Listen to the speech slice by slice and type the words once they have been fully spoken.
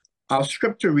Our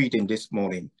scripture reading this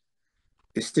morning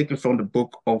is taken from the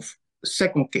book of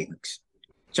 2 Kings,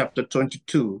 chapter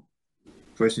 22,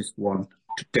 verses 1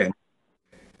 to 10,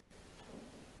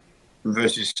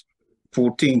 verses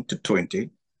 14 to 20,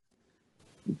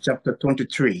 chapter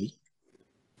 23,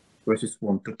 verses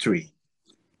 1 to 3.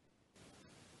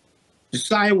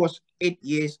 Josiah was 8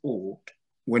 years old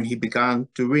when he began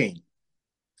to reign.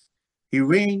 He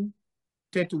reigned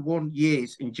 31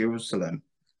 years in Jerusalem.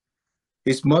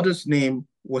 His mother's name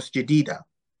was Jedidah,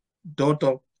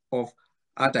 daughter of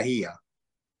Adahiah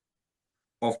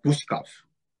of Bushkath.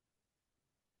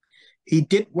 He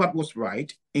did what was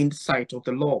right in the sight of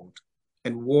the Lord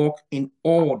and walked in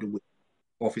all the ways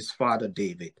of his father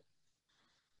David.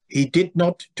 He did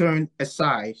not turn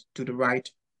aside to the right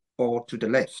or to the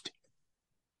left.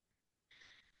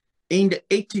 In the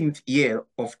 18th year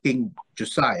of King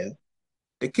Josiah,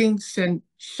 the king sent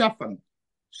Shaphan,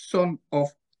 son of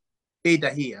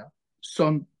Adahiah,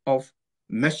 son of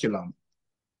Meshullam,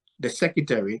 the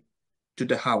secretary, to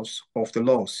the house of the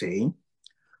Lord, saying,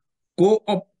 "Go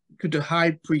up to the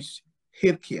high priest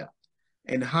Hilkiah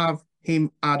and have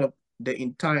him add up the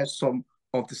entire sum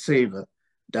of the silver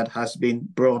that has been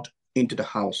brought into the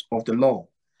house of the Lord,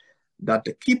 that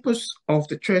the keepers of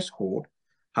the threshold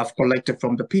have collected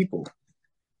from the people.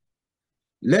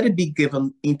 Let it be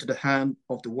given into the hand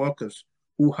of the workers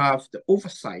who have the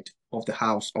oversight of the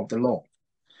house of the Lord.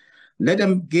 Let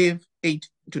them give it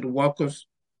to the workers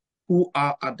who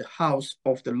are at the house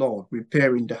of the Lord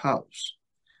repairing the house,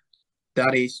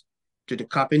 that is, to the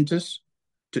carpenters,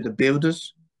 to the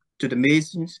builders, to the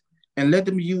masons, and let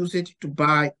them use it to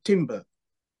buy timber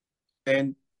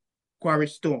and quarry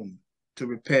stone to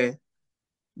repair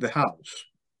the house.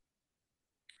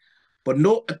 But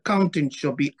no accounting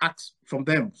shall be asked from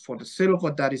them for the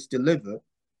silver that is delivered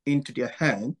into their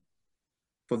hand,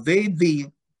 for they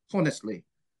deal honestly."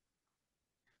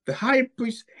 The high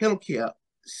priest Hilkiah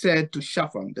said to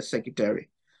Shaphan the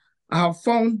secretary, "I have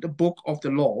found the book of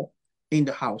the law in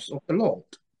the house of the Lord."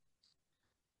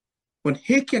 When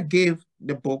Hilkiah gave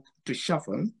the book to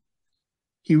Shaphan,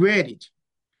 he read it.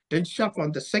 Then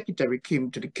Shaphan the secretary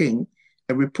came to the king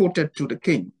and reported to the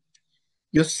king,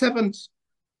 "Your servants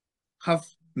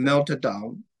have melted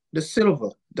down the silver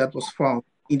that was found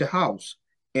in the house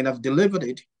and have delivered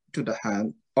it to the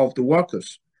hand of the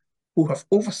workers who have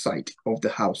oversight of the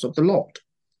house of the Lord."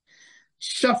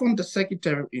 Shaphan the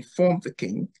secretary informed the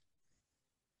king,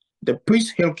 "The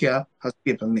priest Hilkiah has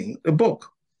given me a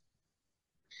book."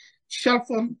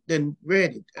 Shaphan then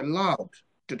read it aloud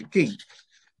to the king.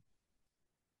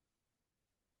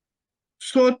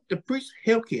 So the priest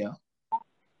Hilkiah,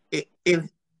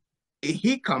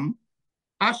 Ahikam,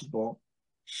 Ashbal,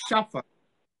 Shaphan,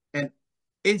 and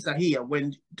Azahiah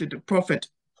went to the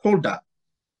prophet Huldah,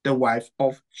 the wife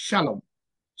of Shallum,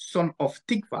 son of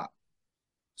Tikvah,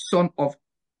 son of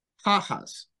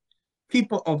Harhas,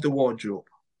 keeper of the wardrobe.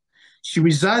 She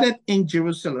resided in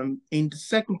Jerusalem in the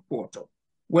second quarter,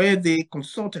 where they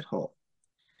consulted her.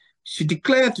 She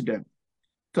declared to them,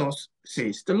 "Thus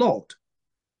says the Lord,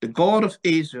 the God of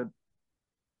Israel,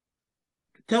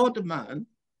 tell the man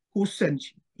who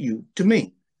sent you to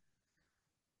me.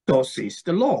 Thus says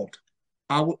the Lord,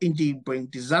 I will indeed bring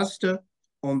disaster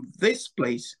on this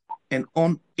place and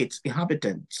on its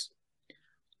inhabitants."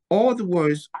 All the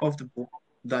words of the book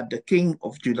that the king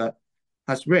of Judah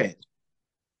has read.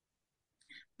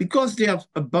 Because they have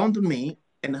abandoned me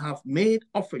and have made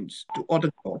offerings to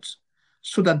other gods,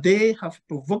 so that they have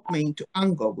provoked me to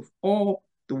anger with all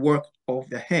the work of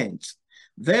their hands.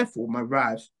 Therefore, my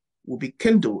wrath will be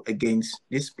kindled against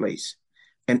this place,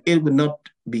 and it will not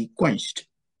be quenched.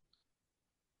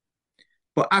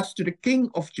 But as to the king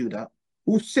of Judah,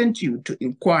 who sent you to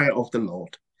inquire of the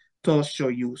Lord, thus shall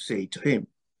you say to him,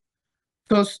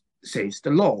 "Thus says the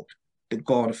Lord, the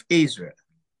God of Israel,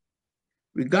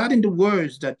 regarding the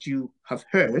words that you have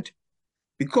heard,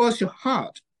 because your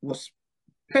heart was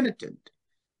penitent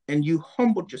and you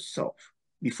humbled yourself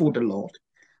before the Lord,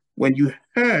 when you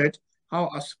heard how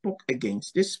I spoke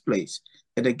against this place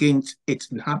and against its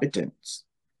inhabitants,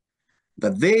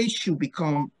 that they should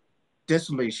become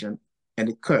desolation and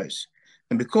a curse,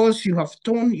 and because you have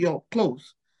torn your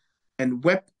clothes and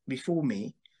wept before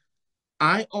me,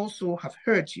 I also have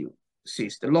heard you,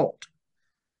 says the Lord.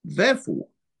 Therefore,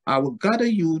 I will gather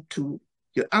you to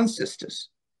your ancestors,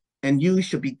 and you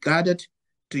shall be gathered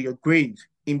to your grave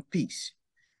in peace.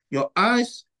 Your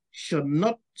eyes shall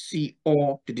not see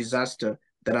all the disaster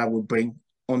that I will bring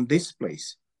on this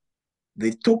place."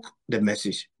 They took the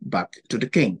message back to the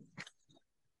king.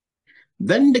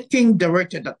 Then the king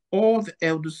directed that all the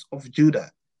elders of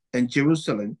Judah and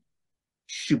Jerusalem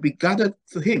should be gathered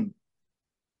to him,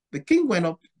 The king went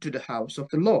up to the house of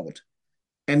the Lord,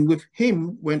 and with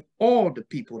him went all the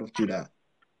people of Judah,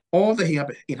 all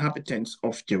the inhabitants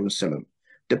of Jerusalem,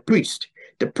 the priests,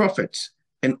 the prophets,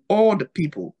 and all the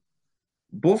people,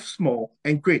 both small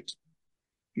and great.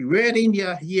 He read in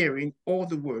their hearing all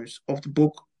the words of the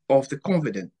book of the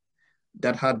covenant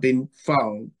that had been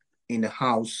found in the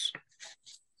house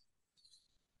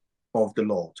of the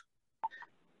Lord.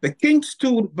 The king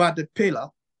stood by the pillar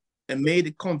and made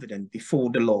a covenant before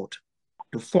the Lord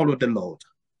to follow the Lord,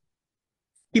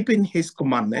 keeping his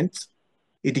commandments,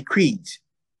 his decrees,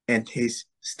 and his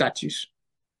statutes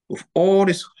with all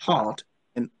his heart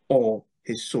and all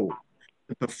his soul,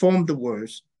 to perform the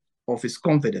words of his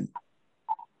covenant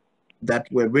that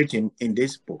were written in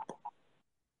this book.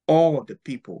 All the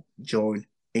people joined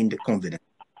in the covenant.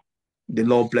 The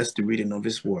Lord bless the reading of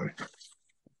his word.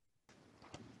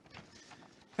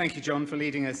 Thank you, John, for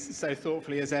leading us so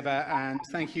thoughtfully as ever, and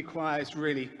thank you, choir. It's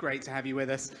really great to have you with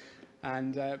us.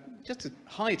 And just to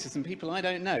hi to some people I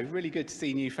don't know. Really good to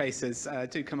see new faces.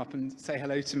 Do come up and say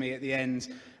hello to me at the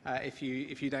end. If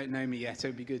you don't know me yet, it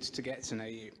would be good to get to know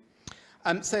you.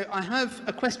 So I have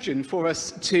a question for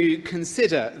us to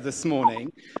consider this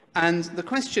morning, and the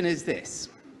question is this: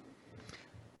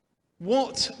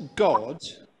 what God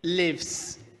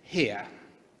lives here?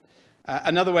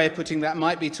 Another way of putting that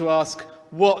might be to ask,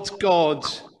 what God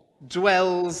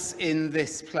dwells in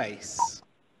this place?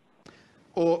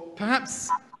 Or perhaps,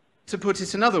 to put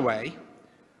it another way,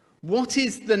 what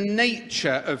is the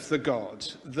nature of the God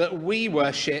that we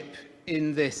worship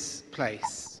in this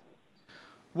place?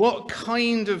 What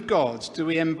kind of God do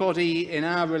we embody in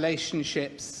our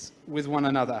relationships with one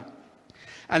another?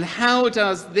 And how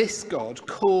does this God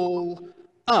call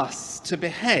us to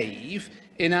behave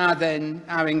in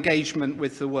our engagement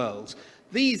with the world?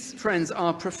 These, friends,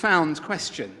 are profound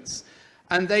questions,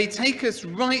 and they take us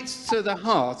right to the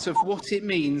heart of what it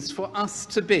means for us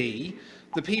to be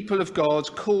the people of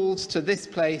God called to this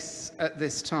place at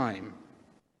this time.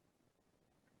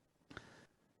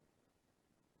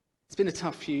 It's been a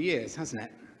tough few years, hasn't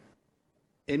it?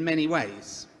 In many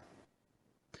ways.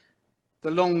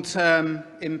 The long-term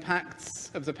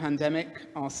impacts of the pandemic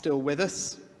are still with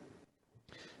us.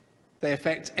 They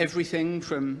affect everything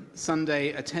from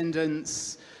Sunday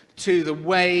attendance to the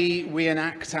way we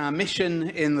enact our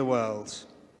mission in the world.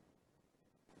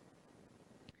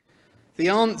 The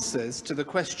answers to the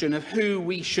question of who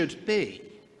we should be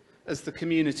as the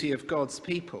community of God's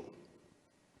people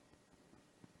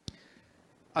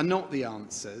are not the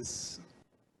answers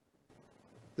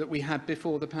that we had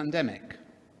before the pandemic.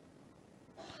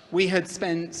 We had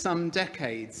spent some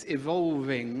decades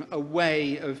evolving a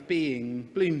way of being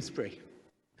Bloomsbury,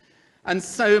 and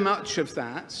so much of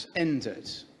that ended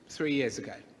 3 years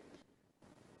ago.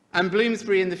 And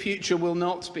Bloomsbury in the future will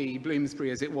not be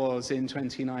Bloomsbury as it was in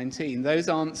 2019. Those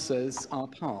answers are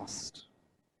past.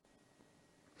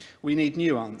 We need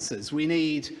new answers. We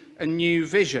need a new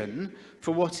vision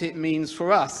for what it means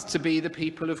for us to be the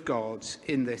people of God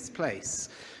in this place.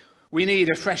 We need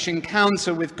a fresh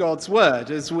encounter with God's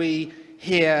word as we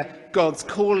hear God's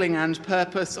calling and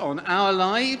purpose on our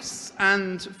lives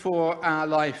and for our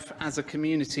life as a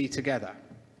community together.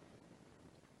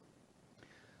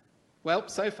 Well,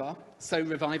 so far, so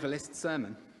revivalist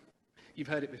sermon. You've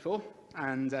heard it before,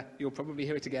 and you'll probably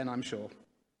hear it again, I'm sure.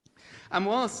 And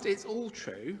whilst it's all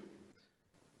true,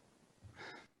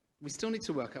 we still need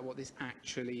to work out what this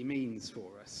actually means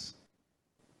for us.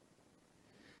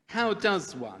 How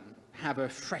does one have a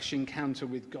fresh encounter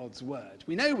with God's word?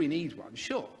 We know we need one,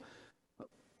 sure. But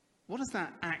what does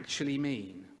that actually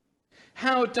mean?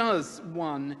 How does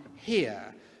one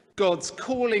hear God's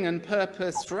calling and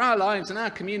purpose for our lives and our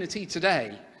community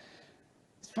today?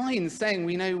 It's fine saying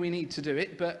we know we need to do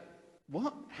it, but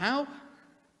what? How?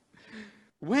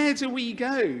 Where do we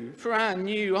go for our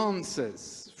new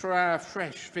answers, for our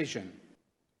fresh vision?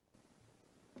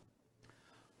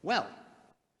 Well,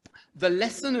 the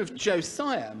lesson of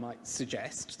Josiah might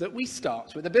suggest that we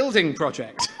start with a building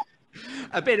project.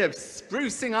 A bit of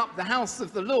sprucing up the house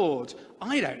of the Lord.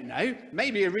 I don't know,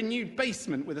 maybe a renewed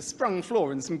basement with a sprung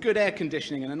floor and some good air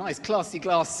conditioning and a nice classy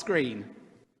glass screen.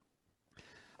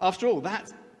 After all,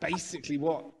 that's basically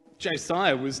what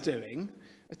Josiah was doing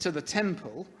to the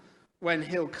temple when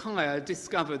Hilkiah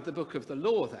discovered the book of the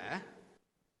law there.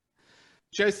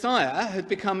 Josiah had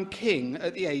become king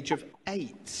at the age of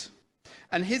 8.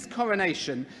 And his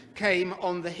coronation came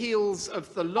on the heels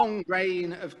of the long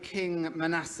reign of King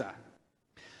Manasseh.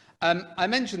 I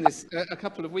mentioned this a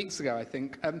couple of weeks ago, I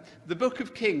think. The Book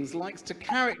of Kings likes to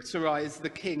characterise the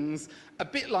kings a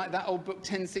bit like that old book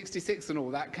 1066 and all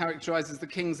that characterises the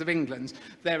kings of England.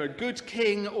 They're a good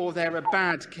king or they're a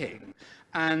bad king.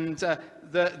 And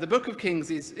the Book of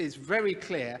Kings is very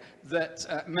clear that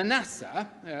Manasseh,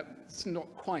 it's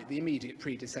not quite the immediate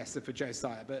predecessor for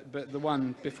Josiah, but the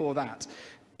one before that,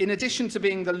 in addition to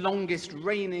being the longest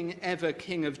reigning ever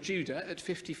king of Judah at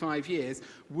 55 years,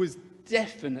 was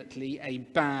definitely a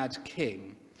bad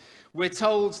king. We're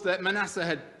told that Manasseh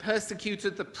had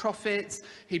persecuted the prophets,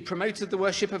 he'd promoted the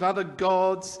worship of other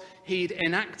gods, he'd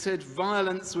enacted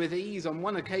violence with ease, on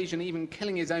one occasion even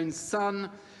killing his own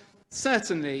son.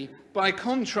 Certainly, by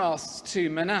contrast to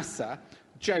Manasseh,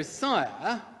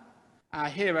 Josiah, our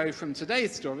hero from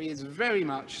today's story, is very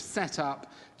much set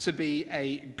up to be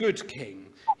a good king.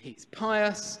 He's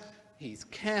pious, he's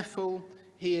careful,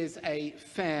 he is a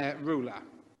fair ruler.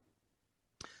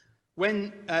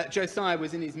 When Josiah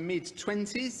was in his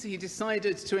mid-20s, he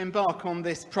decided to embark on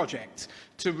this project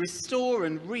to restore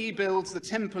and rebuild the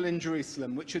temple in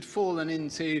Jerusalem, which had fallen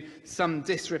into some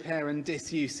disrepair and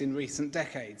disuse in recent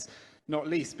decades, not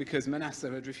least because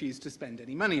Manasseh had refused to spend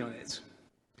any money on it.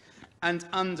 And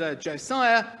under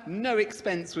Josiah, no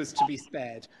expense was to be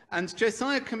spared, and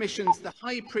Josiah commissions the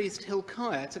high priest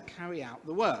Hilkiah to carry out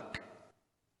the work.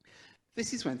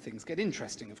 This is when things get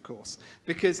interesting, of course,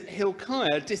 because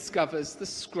Hilkiah discovers the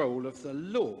scroll of the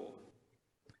law.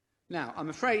 Now, I'm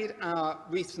afraid our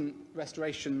recent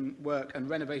restoration work and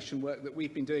renovation work that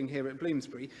we've been doing here at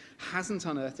Bloomsbury hasn't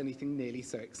unearthed anything nearly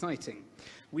so exciting.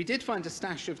 We did find a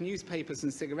stash of newspapers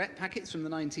and cigarette packets from the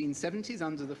 1970s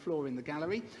under the floor in the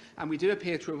gallery, and we do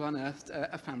appear to have unearthed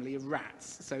a family of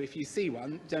rats. So if you see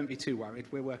one, don't be too worried,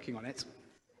 we're working on it.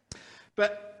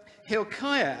 But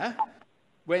Hilkiah,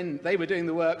 when they were doing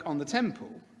the work on the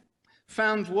temple,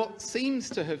 found what seems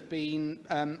to have been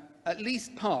at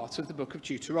least part of the book of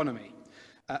Deuteronomy,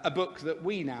 a book that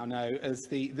we now know as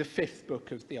the fifth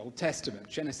book of the Old Testament: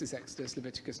 Genesis, Exodus,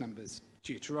 Leviticus, Numbers,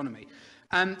 Deuteronomy.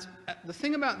 And the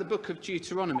thing about the book of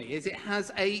Deuteronomy is it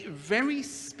has a very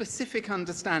specific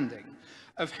understanding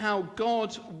of how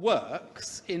God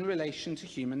works in relation to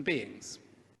human beings.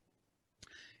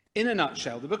 In a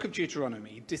nutshell, the book of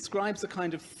Deuteronomy describes a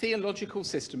kind of theological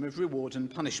system of reward and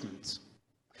punishment.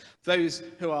 Those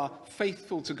who are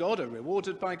faithful to God are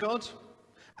rewarded by God,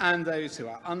 and those who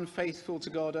are unfaithful to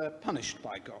God are punished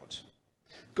by God.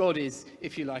 God is,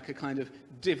 if you like, a kind of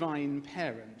divine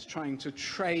parent trying to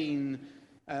train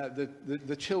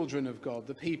the children of God,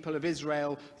 the people of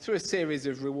Israel, through a series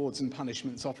of rewards and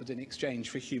punishments offered in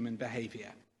exchange for human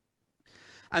behavior.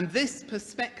 And this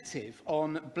perspective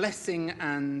on blessing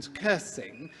and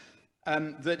cursing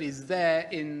that is there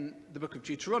in the book of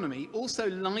Deuteronomy also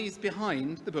lies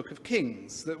behind the book of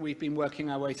Kings that we've been working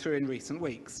our way through in recent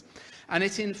weeks. And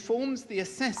it informs the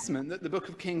assessment that the book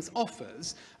of Kings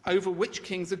offers over which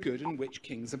kings are good and which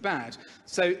kings are bad.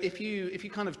 So if you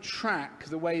kind of track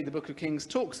the way the book of Kings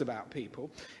talks about people,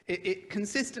 it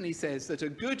consistently says that a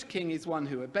good king is one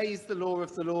who obeys the law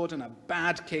of the Lord, and a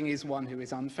bad king is one who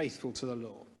is unfaithful to the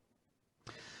law.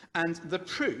 And the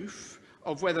proof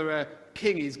of whether a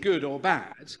king is good or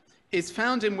bad is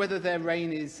found in whether their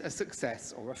reign is a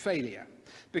success or a failure.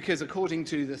 Because according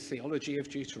to the theology of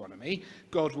Deuteronomy,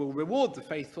 God will reward the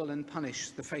faithful and punish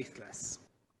the faithless.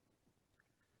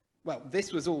 Well,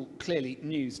 this was all clearly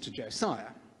news to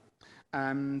Josiah.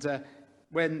 And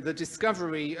when the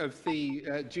discovery of the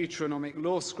Deuteronomic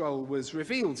law scroll was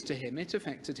revealed to him, it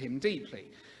affected him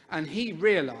deeply. And he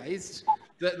realized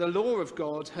that the law of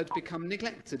God had become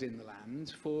neglected in the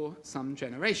land for some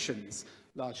generations,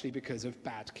 largely because of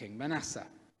bad King Manasseh.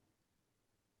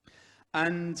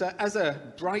 And as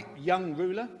a bright young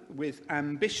ruler with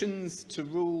ambitions to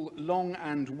rule long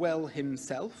and well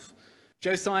himself,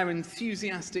 Josiah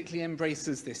enthusiastically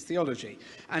embraces this theology,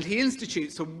 and he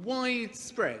institutes a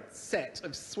widespread set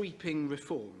of sweeping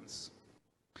reforms.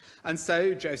 And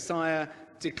so Josiah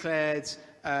declared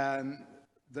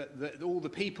that all the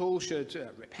people should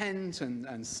repent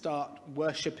and start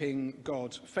worshipping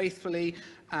God faithfully,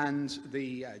 and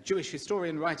the Jewish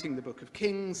historian writing the Book of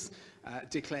Kings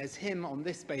declares him on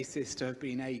this basis to have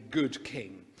been a good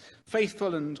king,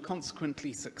 faithful and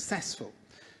consequently successful.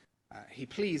 He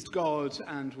pleased God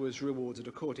and was rewarded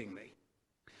accordingly.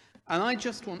 And I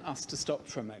just want us to stop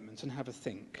for a moment and have a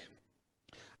think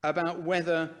about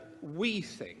whether we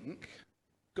think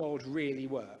God really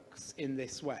works in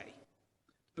this way.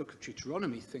 The book of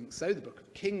Deuteronomy thinks so, the book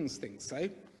of Kings thinks so,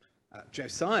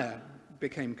 Josiah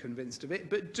became convinced of it,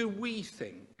 but do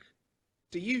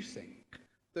you think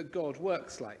that God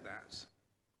works like that?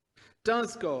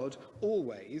 Does God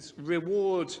always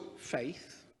reward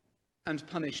faith and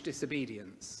punish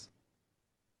disobedience?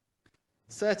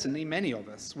 Certainly, many of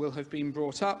us will have been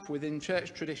brought up within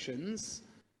church traditions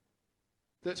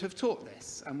that have taught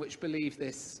this and which believe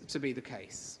this to be the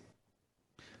case.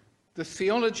 The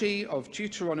theology of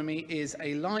Deuteronomy is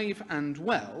alive and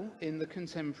well in the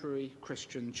contemporary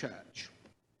Christian church,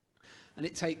 and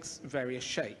it takes various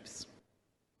shapes.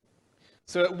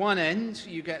 So at one end,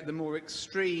 you get the more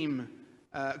extreme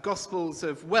gospels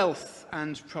of wealth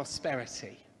and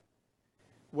prosperity,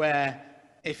 where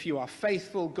if you are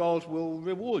faithful, God will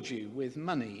reward you with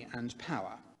money and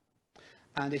power.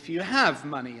 And if you have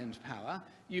money and power,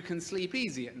 you can sleep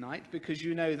easy at night because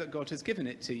you know that God has given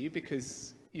it to you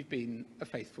because you've been a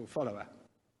faithful follower.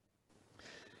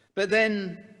 But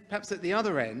then, perhaps at the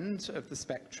other end of the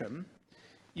spectrum,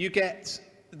 you get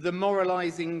the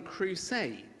moralizing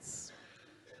crusades.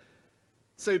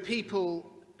 So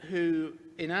people who,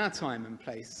 in our time and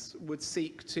place, would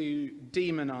seek to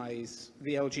demonize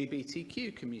the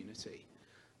LGBTQ community,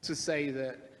 to say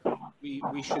that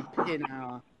we should pin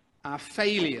our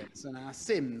failures and our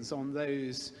sins on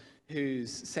those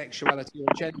whose sexuality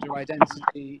or gender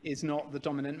identity is not the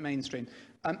dominant mainstream.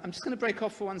 I'm just going to break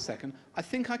off for 1 second. I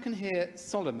think I can hear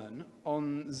Solomon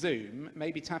on Zoom,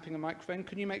 maybe tapping a microphone.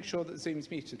 Can you make sure that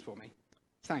Zoom's muted for me?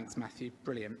 Thanks, Matthew.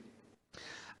 Brilliant.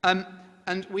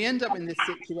 And we end up in this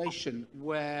situation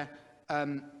where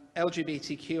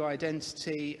LGBTQ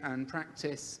identity and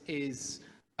practice is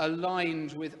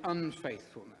aligned with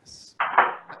unfaithfulness,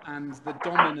 and the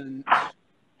dominant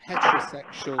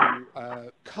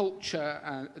heterosexual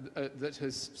culture that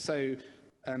has so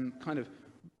kind of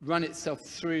run itself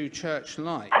through church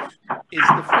life is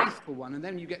the faithful one. And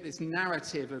then you get this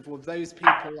narrative of, well, those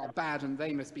people are bad and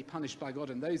they must be punished by God,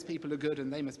 and those people are good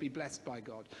and they must be blessed by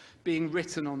God, being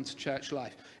written onto church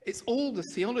life. It's all the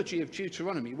theology of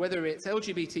Deuteronomy, whether it's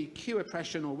LGBTQ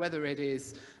oppression or whether it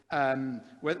is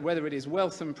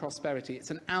wealth and prosperity. It's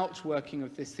an outworking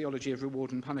of this theology of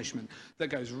reward and punishment that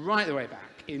goes right the way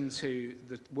back into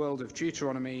the world of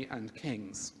Deuteronomy and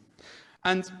Kings.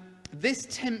 And this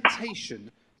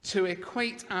temptation to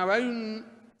equate our own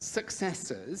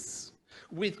successors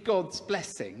with God's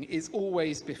blessing is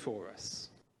always before us.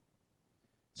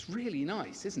 It's really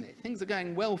nice, isn't it? Things are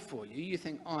going well for you. You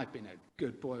think, oh, I've been a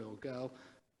good boy or girl.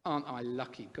 Aren't I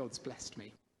lucky? God's blessed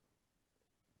me.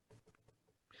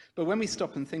 But when we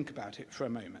stop and think about it for a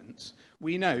moment,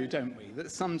 we know, don't we,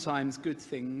 that sometimes good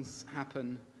things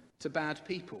happen to bad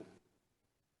people.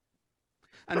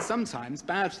 And sometimes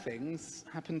bad things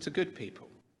happen to good people.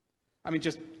 I mean,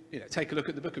 just take a look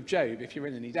at the book of Job if you're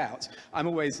in any doubt. I'm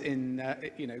always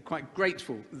quite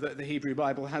grateful that the Hebrew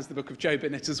Bible has the book of Job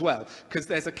in it as well, because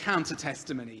there's a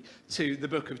counter-testimony to the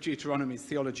book of Deuteronomy's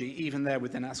theology, even there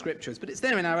within our scriptures, but it's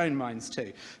there in our own minds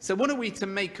too. So what are we to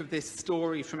make of this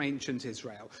story from ancient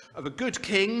Israel, of a good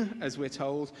king, as we're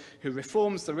told, who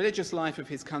reforms the religious life of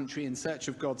his country in search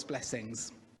of God's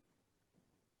blessings?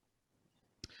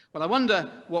 Well, I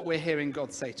wonder what we're hearing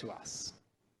God say to us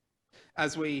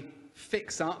as we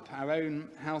fix up our own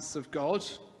house of God.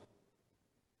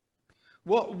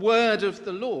 What word of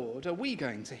the Lord are we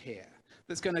going to hear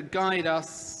that's going to guide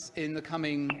us in the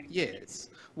coming years?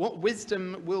 What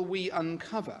wisdom will we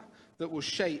uncover that will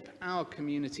shape our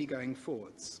community going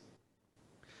forwards?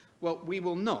 Well, we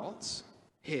will not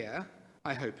hear,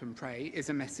 I hope and pray, is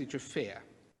a message of fear,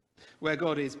 where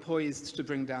God is poised to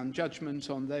bring down judgment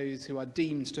on those who are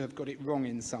deemed to have got it wrong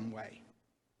in some way.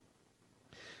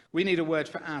 We need a word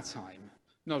for our time,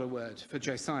 not a word for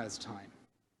Josiah's time.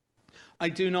 I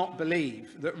do not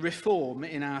believe that reform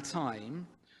in our time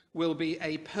will be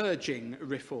a purging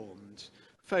reformed,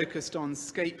 focused on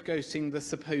scapegoating the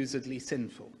supposedly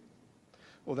sinful,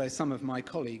 although some of my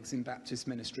colleagues in Baptist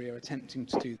ministry are attempting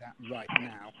to do that right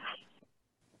now.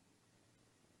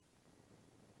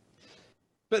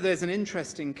 But there's an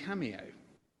interesting cameo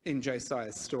in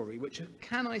Josiah's story, which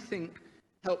can, I think,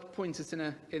 help point us in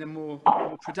a more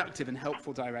productive and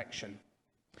helpful direction.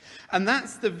 And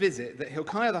that's the visit that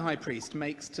Hilkiah the high priest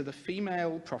makes to the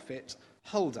female prophet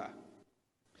Huldah.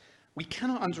 We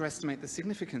cannot underestimate the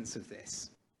significance of this.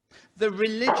 The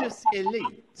religious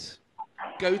elite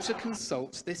go to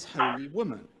consult this holy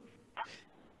woman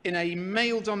in a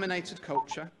male-dominated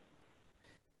culture,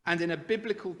 and in a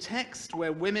biblical text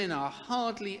where women are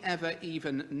hardly ever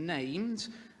even named,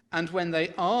 and when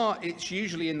they are, it's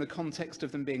usually in the context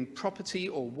of them being property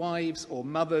or wives or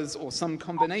mothers or some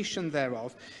combination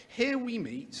thereof. Here we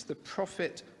meet the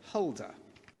prophet Huldah,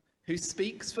 who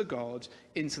speaks for God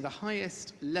into the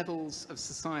highest levels of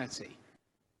society.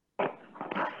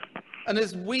 And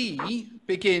as we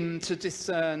begin to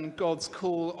discern God's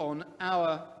call on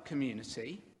our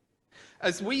community,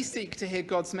 as we seek to hear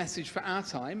God's message for our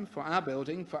time, for our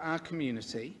building, for our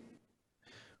community,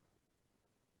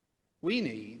 we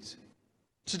need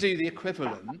to do the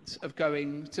equivalent of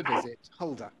going to visit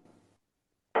Huldah.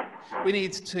 We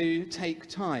need to take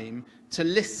time to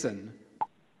listen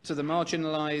to the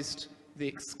marginalised, the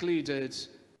excluded,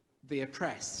 the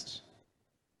oppressed.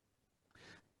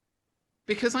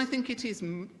 Because I think it is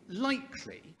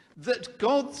likely that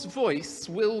God's voice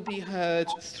will be heard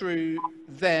through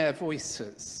their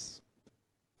voices.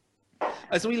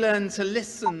 As we learn to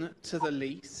listen to the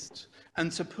least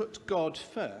and to put God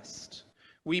first,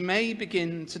 we may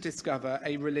begin to discover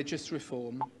a religious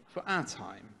reform for our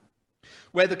time,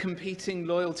 where the competing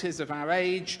loyalties of our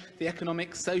age, the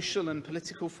economic, social and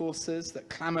political forces that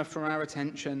clamour for our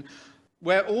attention,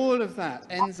 where all of that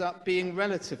ends up being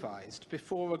relativized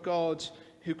before a God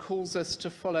who calls us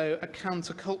to follow a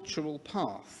countercultural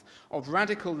path of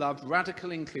radical love,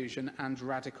 radical inclusion and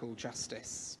radical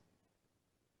justice.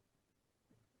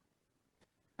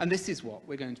 And this is what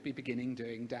we're going to be beginning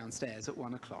doing downstairs at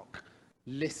 1 o'clock,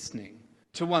 listening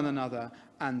to one another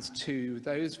and to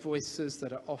those voices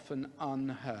that are often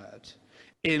unheard,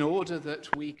 in order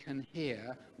that we can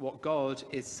hear what God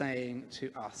is saying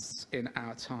to us in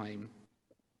our time.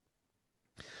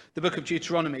 The book of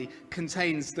Deuteronomy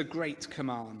contains the great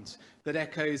command that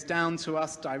echoes down to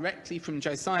us directly from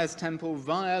Josiah's temple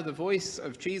via the voice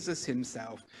of Jesus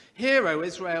himself. Hear, O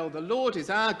Israel, the Lord is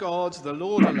our God, the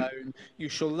Lord alone. You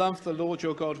shall love the Lord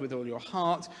your God with all your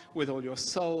heart, with all your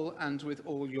soul, and with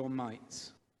all your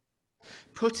might.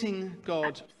 Putting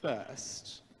God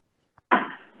first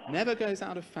never goes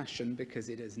out of fashion because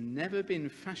it has never been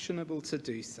fashionable to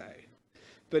do so.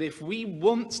 But if we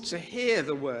want to hear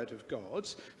the word of God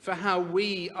for how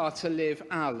we are to live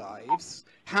our lives,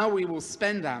 how we will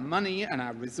spend our money and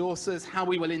our resources, how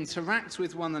we will interact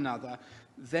with one another,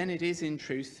 then it is in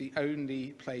truth the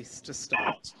only place to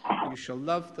start. You shall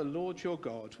love the Lord your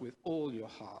God with all your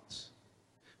heart,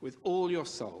 with all your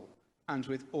soul, and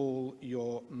with all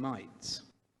your might.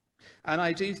 And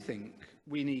I do think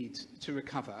we need to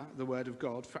recover the word of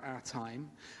God for our time.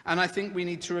 And I think we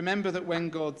need to remember that when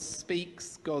God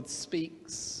speaks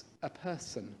a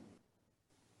person.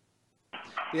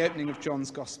 The opening of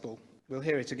John's Gospel, we'll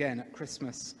hear it again at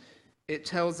Christmas. It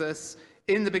tells us,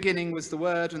 in the beginning was the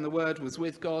Word, and the Word was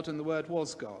with God, and the Word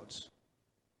was God.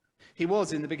 He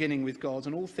was in the beginning with God,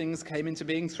 and all things came into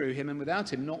being through him, and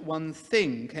without him not one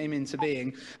thing came into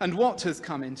being. And what has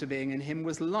come into being in him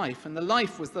was life, and the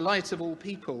life was the light of all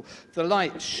people. The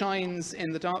light shines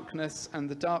in the darkness, and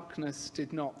the darkness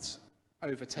did not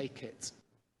overtake it.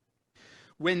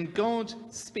 When God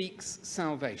speaks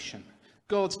salvation,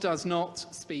 God does not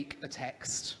speak a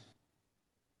text.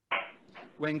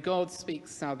 When God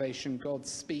speaks salvation, God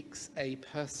speaks a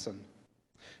person.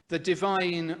 The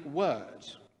divine word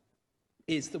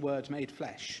is the word made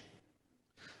flesh.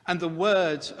 And the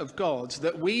word of God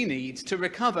that we need to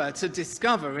recover, to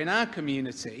discover in our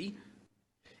community,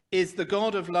 is the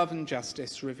God of love and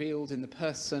justice revealed in the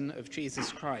person of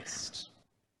Jesus Christ.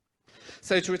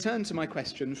 So to return to my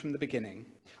question from the beginning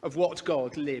of what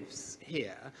God lives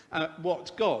here,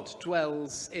 what God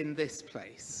dwells in this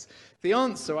place, the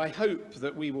answer I hope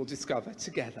that we will discover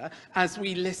together as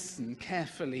we listen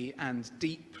carefully and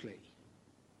deeply.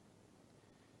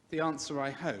 The answer,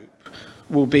 I hope,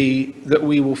 will be that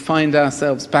we will find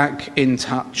ourselves back in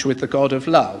touch with the God of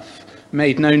love,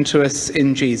 made known to us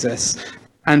in Jesus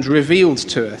and revealed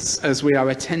to us as we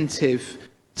are attentive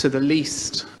to the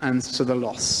least and to the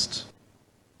lost.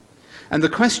 And the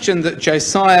question that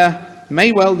Josiah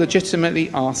may well legitimately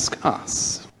ask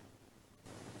us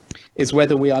is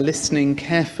whether we are listening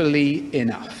carefully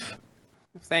enough.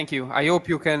 Thank you. I hope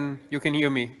you can hear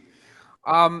me.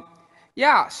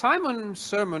 Simon's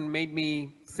sermon made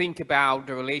me think about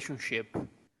the relationship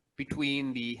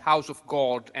between the house of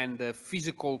God and the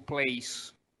physical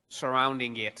place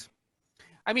surrounding it.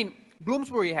 I mean,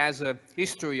 Bloomsbury has a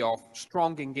history of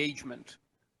strong engagement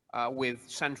with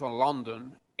central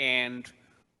London, and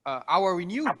our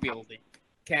renewed building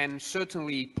can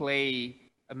certainly play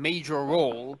a major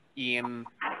role in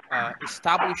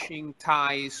establishing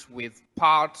ties with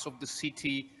parts of the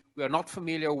city we are not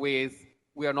familiar with,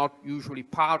 we are not usually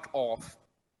part of.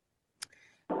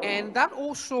 And that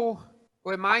also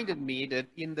reminded me that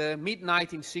in the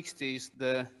mid-1960s,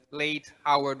 the late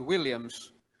Howard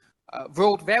Williams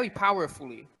wrote very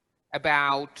powerfully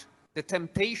about the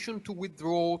temptation to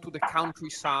withdraw to the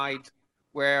countryside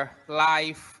where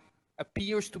life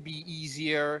appears to be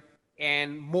easier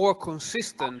and more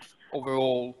consistent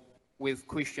overall with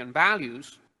Christian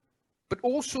values. but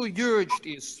also urged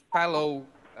his fellow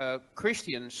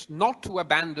Christians not to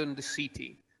abandon the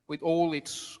city with all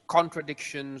its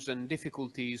contradictions and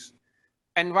difficulties,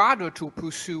 and rather to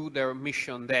pursue their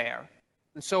mission there.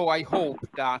 And so I hope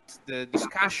that the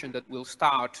discussion that will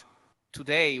start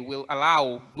today will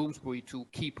allow Bloomsbury to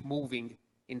keep moving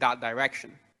in that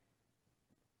direction.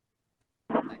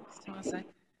 Thanks, Tommaso.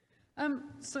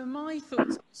 So my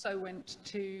thoughts also went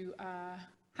to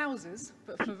houses,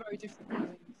 but for very different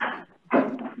reasons.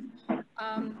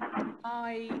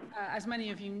 As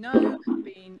many of you know, have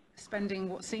been spending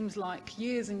what seems like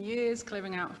years and years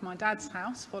clearing out of my dad's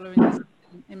house following his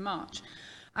in March.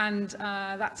 And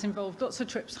that's involved lots of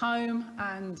trips home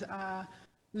and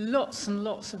lots and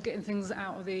lots of getting things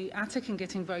out of the attic and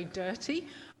getting very dirty.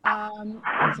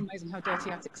 It's amazing how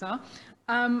dirty attics are.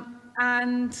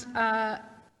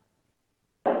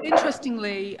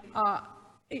 Interestingly,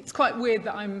 it's quite weird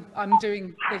that I'm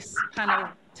doing this panel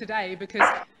today, because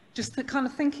just kind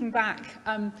of thinking back,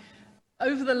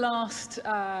 over the last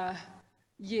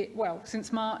year, well,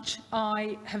 since March,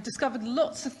 I have discovered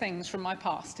lots of things from my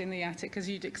past in the attic, as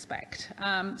you'd expect,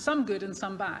 some good and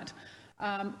some bad.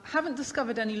 Haven't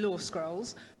discovered any law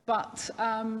scrolls, but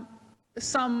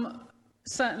some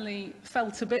certainly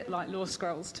felt a bit like law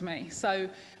scrolls to me. So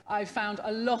I found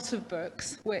a lot of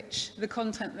books which the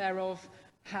content thereof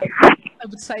I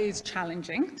would say is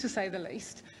challenging, to say the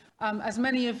least. As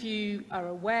many of you are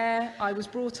aware, I was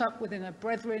brought up within a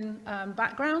Brethren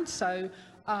background, so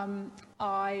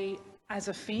I, as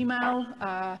a female,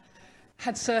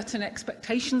 had certain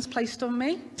expectations placed on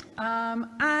me,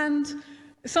 and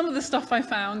some of the stuff I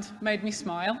found made me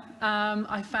smile.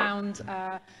 I found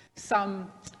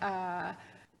some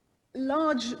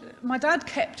my dad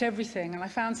kept everything, and I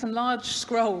found some large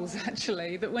scrolls,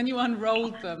 actually, that when you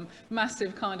unrolled them,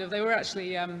 massive kind of, they were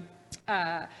actually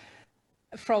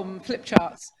from flip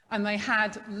charts, and they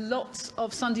had lots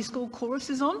of Sunday school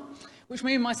choruses on, which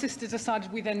me and my sister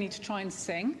decided we then need to try and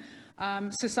sing.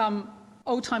 So some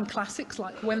old-time classics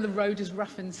like When the Road is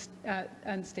Rough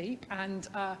and Steep, and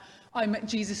I Met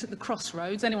Jesus at the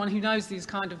Crossroads. Anyone who knows these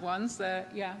kind of ones, they're,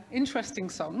 yeah, interesting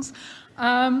songs.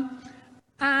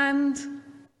 And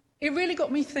it really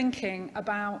got me thinking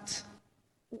about,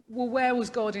 well, where was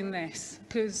God in this?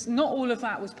 Because not all of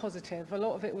that was positive. A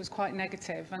lot of it was quite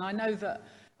negative. And I know that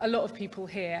a lot of people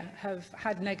here have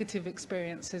had negative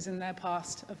experiences in their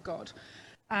past of God.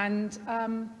 And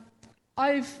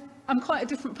I'm quite a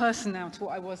different person now to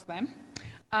what I was then.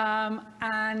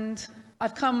 And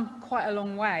I've come quite a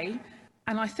long way.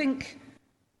 And I think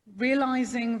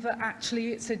realizing that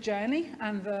actually it's a journey,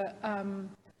 and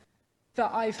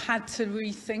that I've had to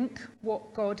rethink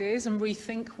what God is, and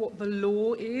rethink what the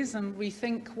law is, and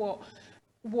rethink what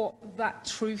that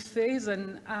truth is.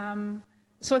 And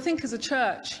so I think as a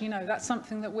church, you know, that's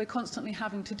something that we're constantly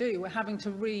having to do. We're having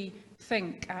to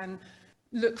rethink and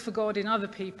look for God in other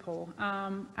people.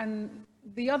 And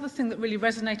the other thing that really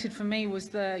resonated for me was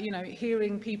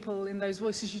hearing people in those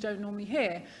voices you don't normally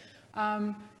hear.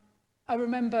 I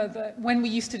remember that when we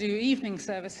used to do evening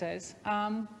services,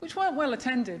 which weren't well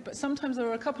attended, but sometimes there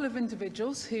were a couple of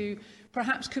individuals who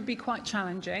perhaps could be quite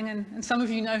challenging, and some of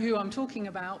you know who I'm talking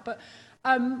about, but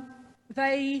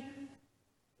they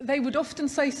would often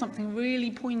say something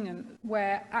really poignant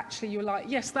where actually you're like,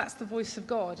 yes, that's the voice of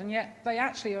God, and yet they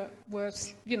actually were,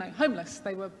 homeless,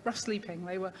 they were rough sleeping,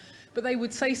 but they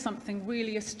would say something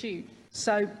really astute.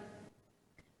 So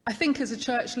I think as a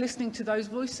church, listening to those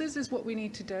voices is what we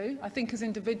need to do. I think as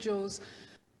individuals,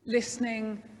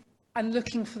 listening and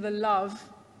looking for the love.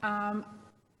 And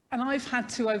I've had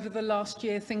to, over the last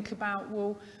year, think about,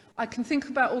 well, I can think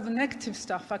about all the negative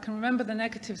stuff. I can remember the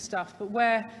negative stuff, but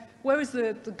where is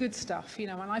the good stuff? And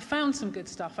I found some good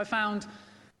stuff. I found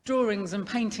drawings and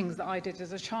paintings that I did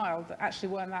as a child that actually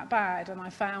weren't that bad. And I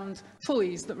found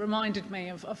toys that reminded me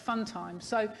of fun times.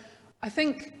 So I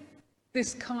think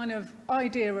this kind of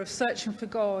idea of searching for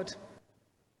God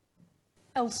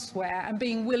elsewhere and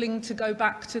being willing to go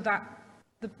back to that,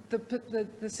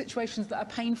 the situations that are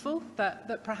painful,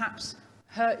 that perhaps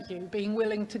hurt you, being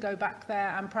willing to go back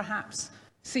there and perhaps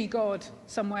see God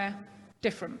somewhere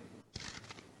different.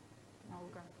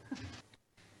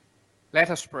 Let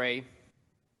us pray.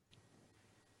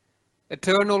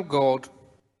 Eternal God,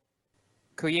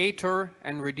 Creator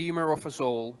and Redeemer of us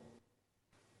all,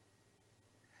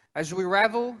 as we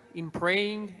revel in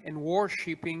praying and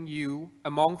worshiping you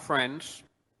among friends,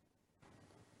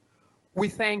 we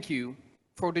thank you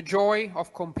for the joy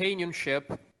of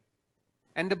companionship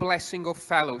and the blessing of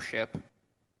fellowship,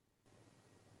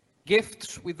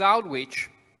 gifts without which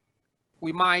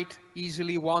we might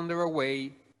easily wander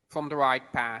away from the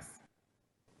right path.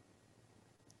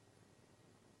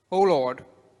 O Lord,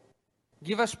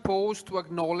 give us pause to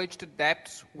acknowledge the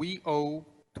debts we owe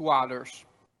to others,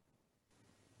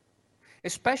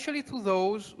 especially to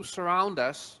those who surround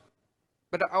us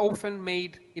but are often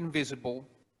made invisible,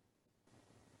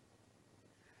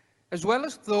 as well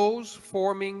as those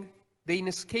forming the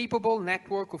inescapable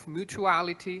network of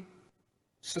mutuality,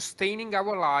 sustaining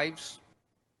our lives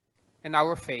and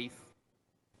our faith.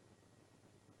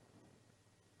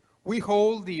 We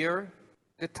hold dear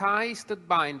the ties that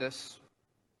bind us,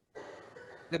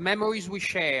 the memories we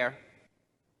share,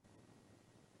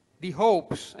 the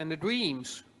hopes and the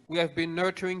dreams we have been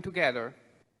nurturing together,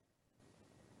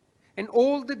 and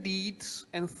all the deeds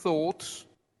and thoughts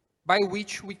by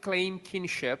which we claim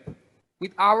kinship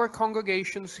with our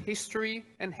congregation's history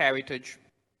and heritage,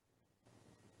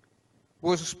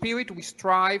 was a spirit we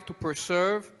strive to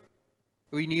preserve,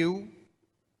 renew,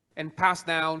 and pass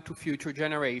down to future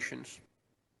generations.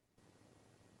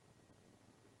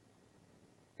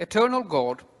 Eternal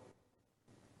God,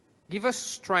 give us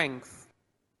strength,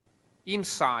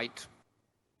 insight,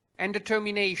 and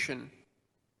determination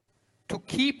to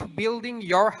keep building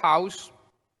your house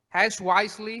as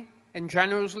wisely and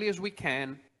generously as we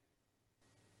can,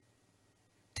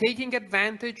 taking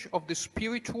advantage of the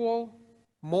spiritual,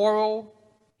 moral,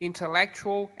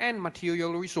 intellectual, and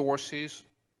material resources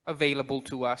available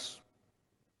to us.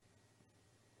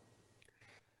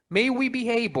 May we be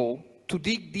able to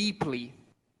dig deeply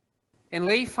and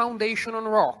lay foundation on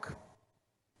rock,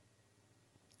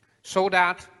 so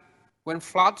that when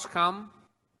floods come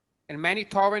and many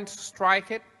torrents strike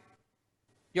it,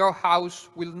 your house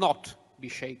will not be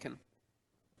shaken.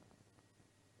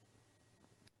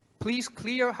 Please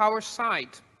clear our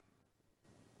sight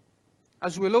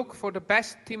as we look for the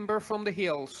best timber from the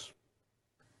hills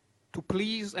to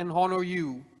please and honor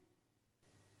you,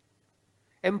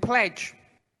 and pledge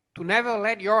to never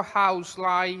let your house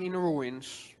lie in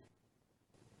ruins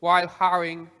while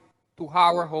hurrying to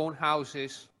our own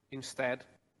houses instead.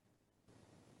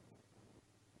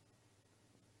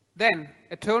 Then,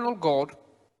 eternal God,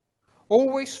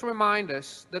 always remind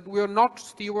us that we are not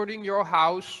stewarding your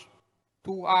house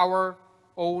to our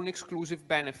own exclusive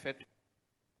benefit.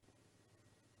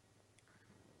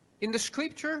 In the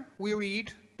scripture, we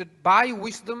read that by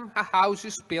wisdom a house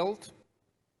is built,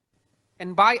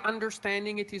 and by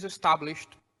understanding it is established.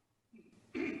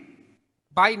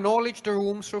 By knowledge the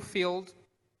rooms are filled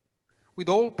with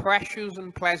all precious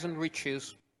and pleasant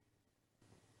riches.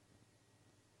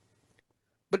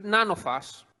 But none of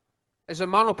us has a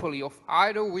monopoly of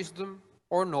either wisdom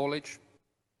or knowledge.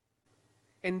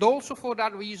 And also for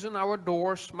that reason, our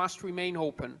doors must remain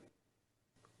open,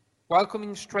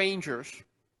 welcoming strangers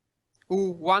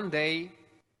who one day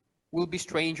will be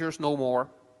strangers no more.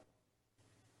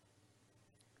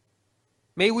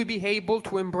 May we be able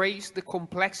to embrace the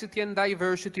complexity and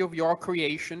diversity of your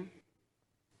creation,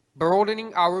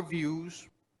 broadening our views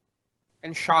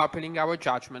and sharpening our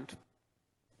judgment.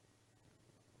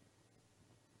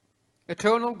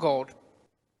 Eternal God,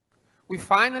 we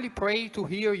finally pray to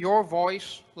hear your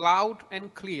voice loud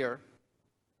and clear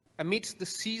amidst the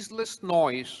ceaseless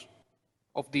noise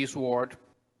of this world.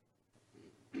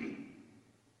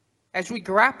 As we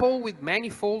grapple with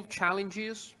manifold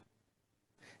challenges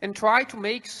and try to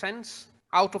make sense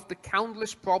out of the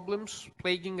countless problems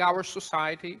plaguing our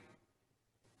society,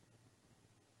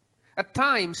 at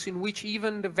times in which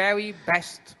even the very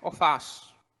best of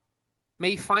us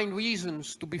may find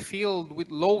reasons to be filled with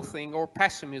loathing or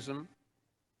pessimism,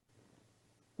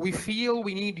 we feel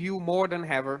we need you more than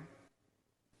ever.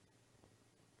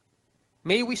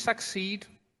 May we succeed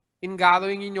in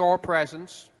gathering in your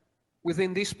presence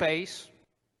within this space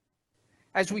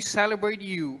as we celebrate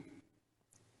you,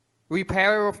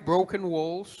 repairer of broken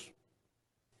walls,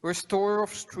 restorer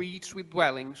of streets with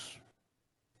dwellings.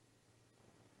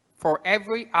 For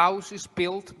every house is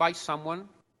built by someone,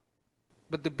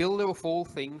 but the builder of all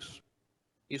things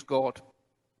is God.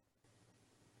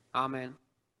 Amen.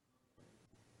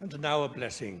 And now a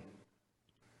blessing.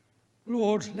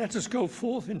 Lord, let us go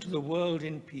forth into the world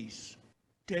in peace,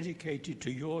 dedicated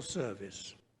to your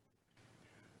service.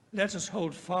 Let us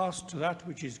hold fast to that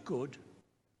which is good,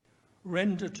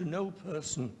 render to no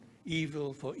person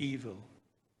evil for evil,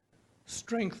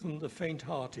 strengthen the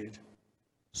faint-hearted,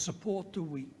 support the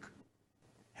weak,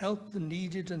 help the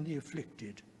needed and the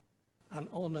afflicted, and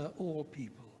honor all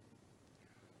people.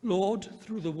 Lord,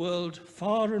 through the world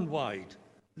far and wide,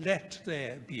 let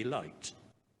there be light.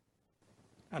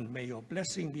 And may your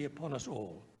blessing be upon us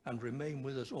all and remain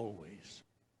with us always.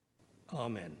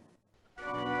 Amen.